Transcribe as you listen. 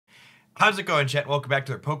How's it going, chat? Welcome back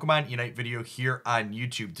to the Pokemon Unite video here on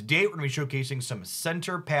YouTube. Today, we're going to be showcasing some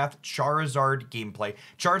Center Path Charizard gameplay.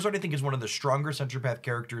 Charizard, I think, is one of the stronger Center Path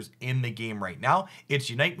characters in the game right now. Its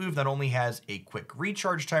Unite move not only has a quick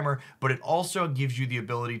recharge timer, but it also gives you the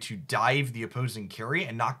ability to dive the opposing carry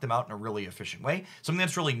and knock them out in a really efficient way. Something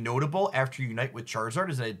that's really notable after you Unite with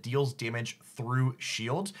Charizard is that it deals damage through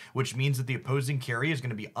shields, which means that the opposing carry is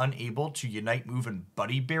going to be unable to Unite move and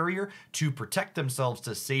Buddy Barrier to protect themselves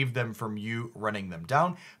to save them from you running them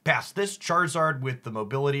down. Past this, Charizard, with the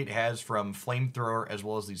mobility it has from Flamethrower as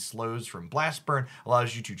well as these slows from Blast Burn,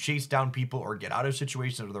 allows you to chase down people or get out of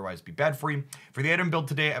situations that would otherwise be bad for you. For the item build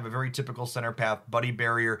today, I have a very typical Center Path Buddy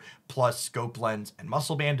Barrier plus Scope Lens and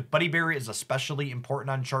Muscle Band. Buddy Barrier is especially important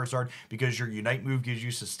on Charizard because your Unite move gives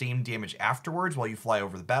you sustained damage afterwards while you fly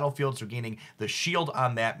over the battlefield, so gaining the shield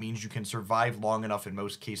on that means you can survive long enough in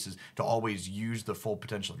most cases to always use the full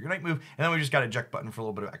potential of your Unite move. And then we just got a eject button for a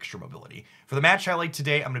little bit of extra mobility. For the match highlight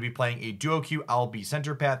today, I'm going to be playing a duo queue. I'll be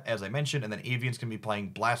Center Path, as I mentioned, and then Avian's going to be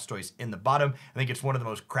playing Blastoise in the bottom. I think it's one of the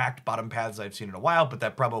most cracked bottom paths I've seen in a while, but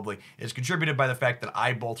that probably is contributed by the fact that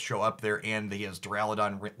I both show up there and he has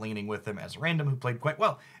Duraludon laning with him as a random who played quite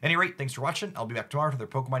well. At any rate, thanks for watching. I'll be back tomorrow for their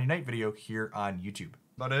Pokemon Unite video here on YouTube.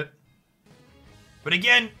 About it. But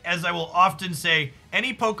again, as I will often say,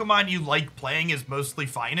 any Pokemon you like playing is mostly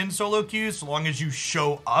fine in solo queues so long as you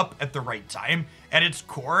show up at the right time. At its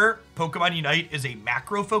core, Pokemon Unite is a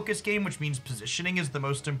macro-focused game, which means positioning is the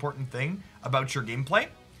most important thing about your gameplay.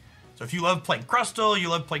 So if you love playing Crustle, you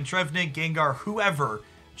love playing Trevenant, Gengar, whoever,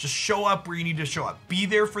 just show up where you need to show up. Be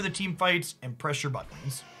there for the team fights and press your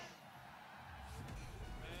buttons.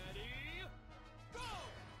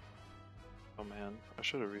 Oh man, I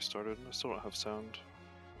should have restarted. I still don't have sound.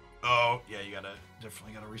 Oh, yeah, you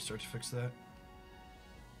definitely gotta restart to fix that.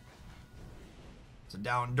 It's a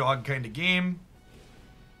down dog kind of game.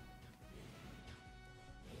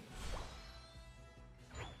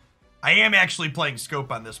 I am actually playing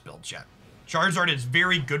Scope on this build, chat. Charizard is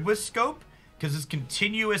very good with Scope because his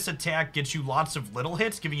continuous attack gets you lots of little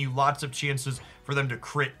hits, giving you lots of chances for them to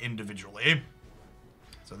crit individually.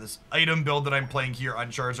 So this item build that I'm playing here on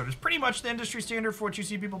Charizard is pretty much the industry standard for what you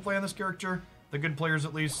see people play on this character. The good players,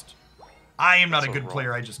 at least. I am not a good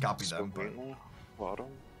player, I just copied them. But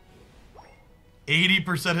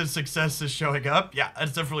 80% of success is showing up. Yeah,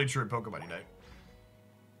 that's definitely true in Pokemon Unite.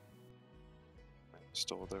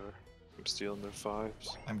 Still there. I'm stealing their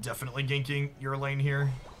fives. I'm definitely ganking your lane here.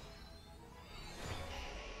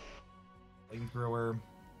 Flamethrower.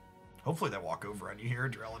 Hopefully they walk over on you here.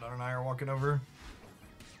 Duraludon and I are walking over.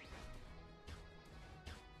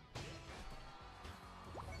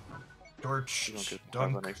 Torch,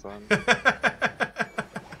 dunk.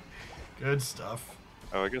 Good stuff.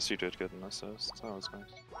 Oh, I guess you did get an assist. That was nice.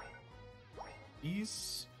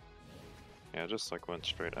 Ease. Yeah, just like went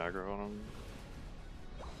straight aggro on him.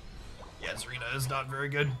 Yeah, Zarina is not very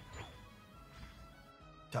good.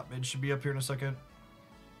 Top mid should be up here in a second.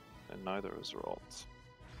 And neither was Ralt.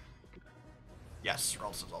 Yes,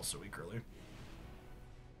 Ralt is also weak early.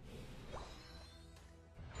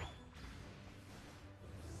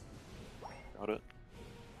 Got it.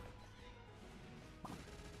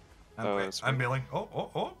 I'm bailing.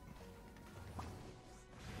 Oh.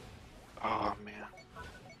 Oh man.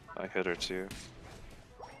 I hit her too.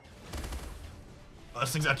 Oh,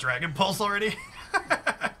 this thing's got Dragon Pulse already?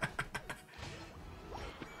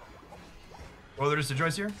 Oh, there's a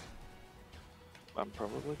Joyce here? I'm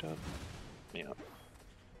probably dead. Yeah.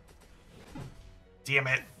 Damn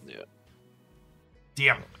it. Yeah.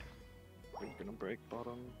 Damn. Are you gonna break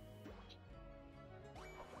bottom?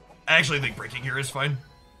 I actually think breaking here is fine.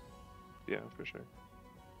 Yeah, for sure.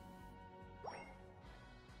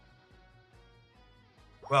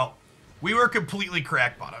 Well, we were completely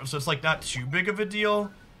crack bottom, so it's like not too big of a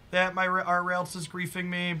deal that our Ralts is griefing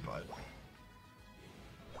me, but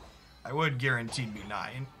I would guaranteed be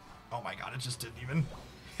 9. Oh my god, it just didn't even.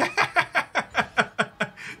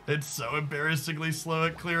 It's so embarrassingly slow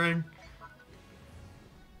at clearing.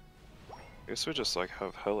 I guess we just like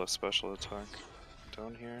have hella special attack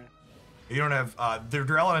down here. You don't have the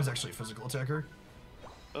Duraludon's actually a physical attacker.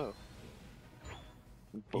 Oh.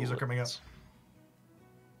 These are coming up.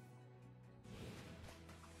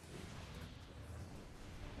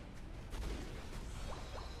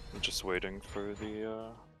 I'm just waiting for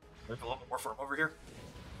the There's a little bit more for him over here.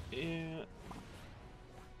 yeah.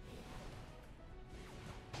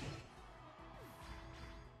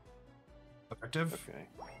 Effective. Okay.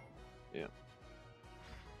 Yeah.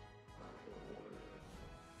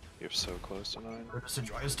 You're so close to 9. Or just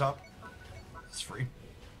enjoy his top. It's free.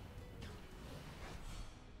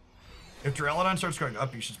 If Duraludon starts going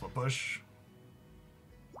up, you should split push.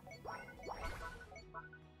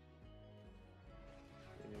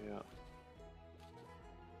 Yeah.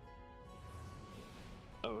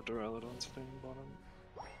 Oh, Duraludon's staying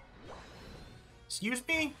bottom. Excuse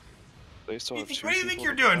me? They still have two What do you think people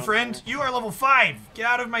you're to doing, count friend? there. You are level 5. Get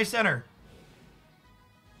out of my center.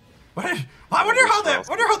 What? I wonder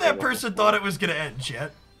how that person thought it was gonna end,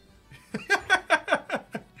 chat.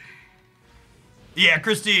 Yeah,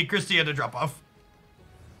 Christy had to drop off.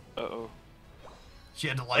 Uh-oh. She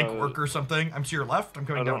had to like work or something. I'm to your left. I'm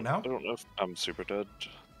coming down now. I don't know if I'm super dead.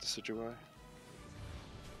 Decidueye.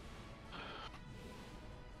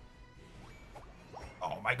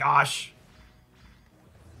 Oh my gosh.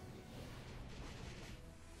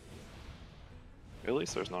 At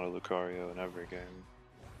least there's not a Lucario in every game.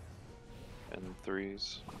 In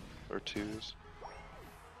 3s or 2s.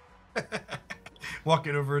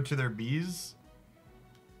 Walking over to their bees.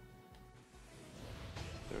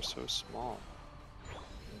 They're so small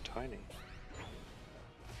and tiny.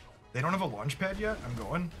 They don't have a launch pad yet. I'm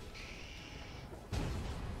going.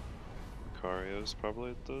 Lucario's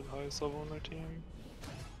probably at the highest level in their team.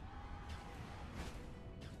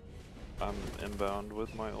 I'm inbound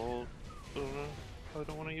with my ult. I don't know. I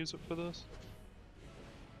don't want to use it for this.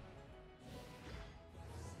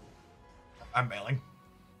 I'm bailing.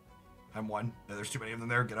 I'm 1. There's too many of them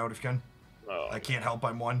there. Get out if you can. Oh, I can't help.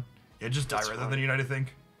 I'm 1. Yeah, just die That's rather fine. than unite, I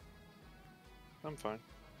think. I'm fine.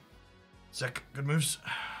 Sick. Good moves.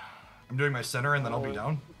 I'm doing my center and then I'll be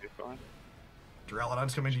down. Be fine.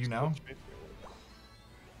 Duraludon's coming to you now.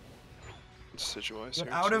 Decidueye's Get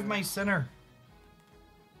here out of too. my center.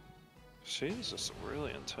 She's just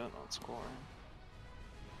really intent on scoring.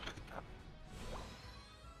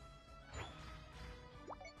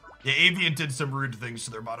 Yeah, Avian did some rude things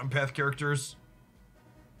to their bottom path characters.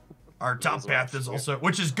 Our top path is also,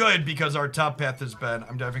 which is good because our top path has been,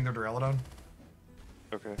 I'm diving their Duraludon.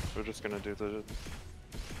 Okay, we're just gonna do the...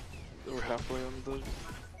 We're halfway on the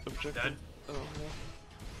objective. Dead. Oh, no.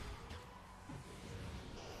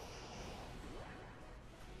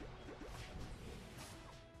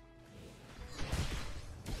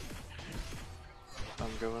 I'm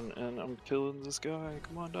going and I'm killing this guy.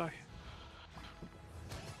 Come on, die.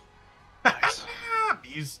 Nice.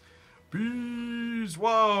 Bees. Bees.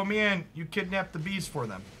 Whoa, man. You kidnapped the bees for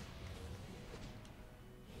them.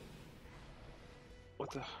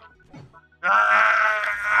 What the?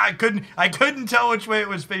 Ah, I couldn't tell which way it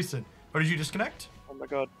was facing. Oh, did you disconnect? Oh my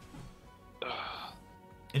god.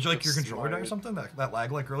 Did you like your That's controller die or my- something? That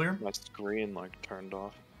lag like earlier? My screen like turned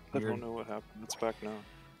off. I Weird. don't know what happened. It's back now.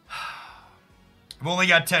 I've only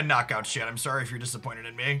got 10 knockouts yet. I'm sorry if you're disappointed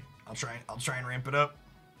in me. I'll try and ramp it up.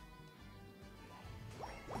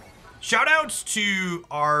 Shoutouts to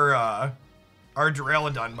our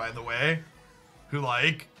Duraludon, by the way, who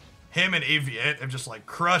like him and Aviant have just like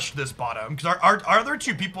crushed this bottom. Because our other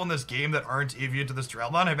 2 people in this game that aren't Aviant to this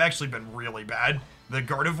Duraludon have actually been really bad. The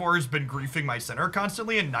Gardevoir's been griefing my center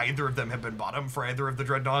constantly, and neither of them have been bottom for either of the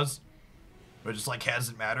Dreadnoughts. But it just like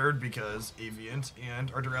hasn't mattered because Aviant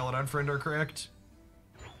and our Duraludon friend are correct.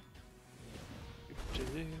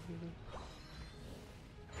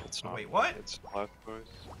 It's not. Wait, what? It's left voice.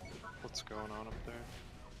 What's going on up there?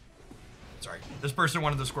 Sorry, this person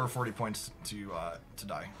wanted to score 40 points to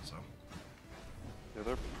die. So Yeah,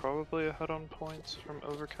 they're probably ahead on points from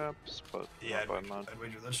overcaps, but yeah, not by much. I'd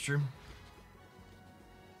wager that's true.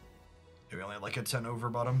 Yeah, we only had like a 10 over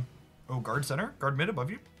bottom. Oh, guard center, guard mid above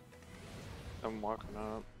you. I'm walking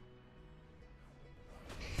up.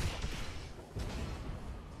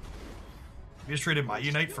 We just traded my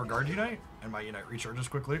unite for guard unite, and my unite recharges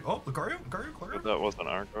quickly. Oh, Lucario. But that wasn't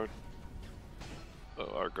our guard. Oh,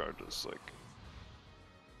 our guard is like.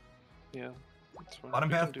 Yeah, that's fine. Bottom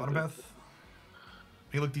We can path, do bottom that. path.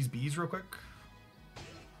 Hey, look these bees real quick.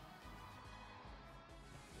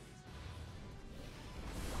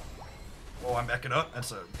 Oh, I'm backing up.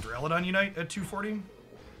 That's a Duraludon unite at 240. You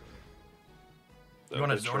Oh,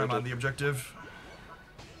 want to they zone him on traded. the objective?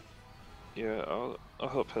 Yeah, I'll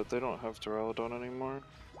help hit. They don't have Duraludon anymore.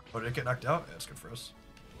 Oh, did it get knocked out? Yeah, that's good for us.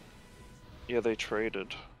 Yeah, they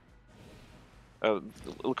traded.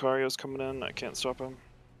 Lucario's coming in. I can't stop him.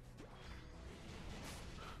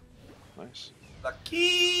 Nice.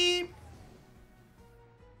 Lucky!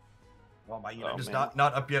 Well, my unit Oh, is man.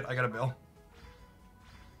 not up yet. I got a bill.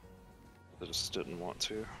 I just didn't want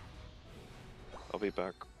to. I'll be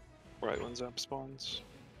back right when Zap spawns.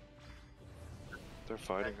 They're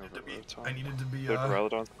fighting over Rotom. I needed to be, Their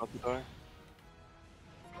Duraludon's about to die.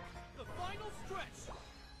 The final stretch.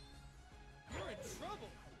 You're in trouble.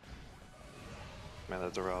 Man,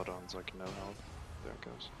 that Duraludon's like no health. There it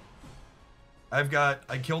goes.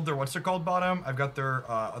 I killed their, what's it called, bottom? I've got their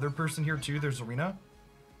other person here too. There's Arena.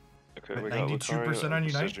 Okay, At we got 92% on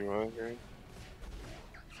Unite.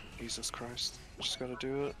 Jesus Christ. Just gotta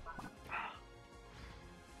do it.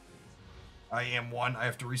 I am one. I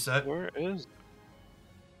have to reset. Where is...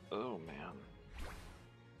 Oh, man.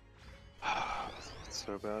 It's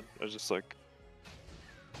so bad. I just, like...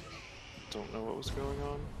 don't know what was going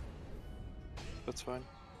on. That's fine.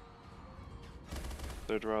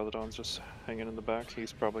 Their Duraludon's just hanging in the back.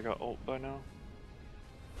 He's probably got ult by now.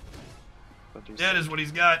 But That is what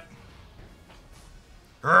he's got.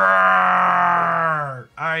 Roar!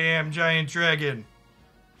 I am Giant Dragon.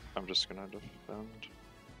 I'm just gonna defend.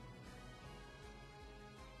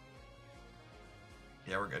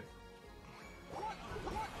 Yeah, we're good.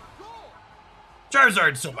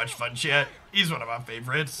 Charizard's so much fun, chat. He's one of my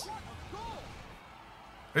favorites.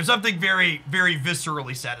 There's something very, very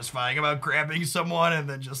viscerally satisfying about grabbing someone and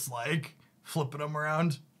then just like flipping them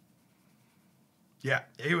around. Yeah,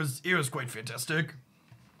 it was quite fantastic.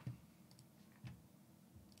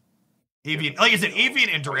 Avian, like I said, Avian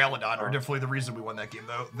and Duraludon are definitely the reason we won that game,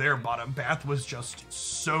 though. Their bottom path was just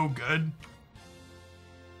so good.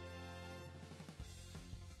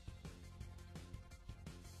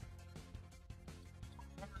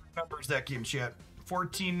 Numbers that game, chat.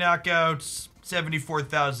 14 knockouts,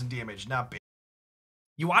 74,000 damage. Not bad.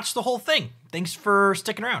 You watched the whole thing. Thanks for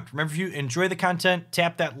sticking around. Remember, if you enjoy the content,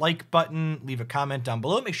 tap that like button, leave a comment down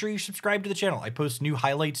below. Make sure you subscribe to the channel. I post new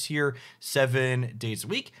highlights here 7 days a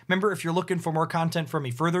week. Remember, if you're looking for more content from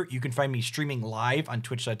me further, you can find me streaming live on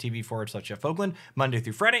twitch.tv/Jeff Hoagland, Monday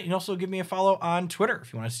through Friday. You can also give me a follow on Twitter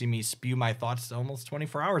if you want to see me spew my thoughts almost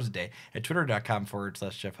 24 hours a day at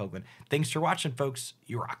twitter.com/Jeff Hoagland. Thanks for watching, folks.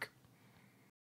 You rock.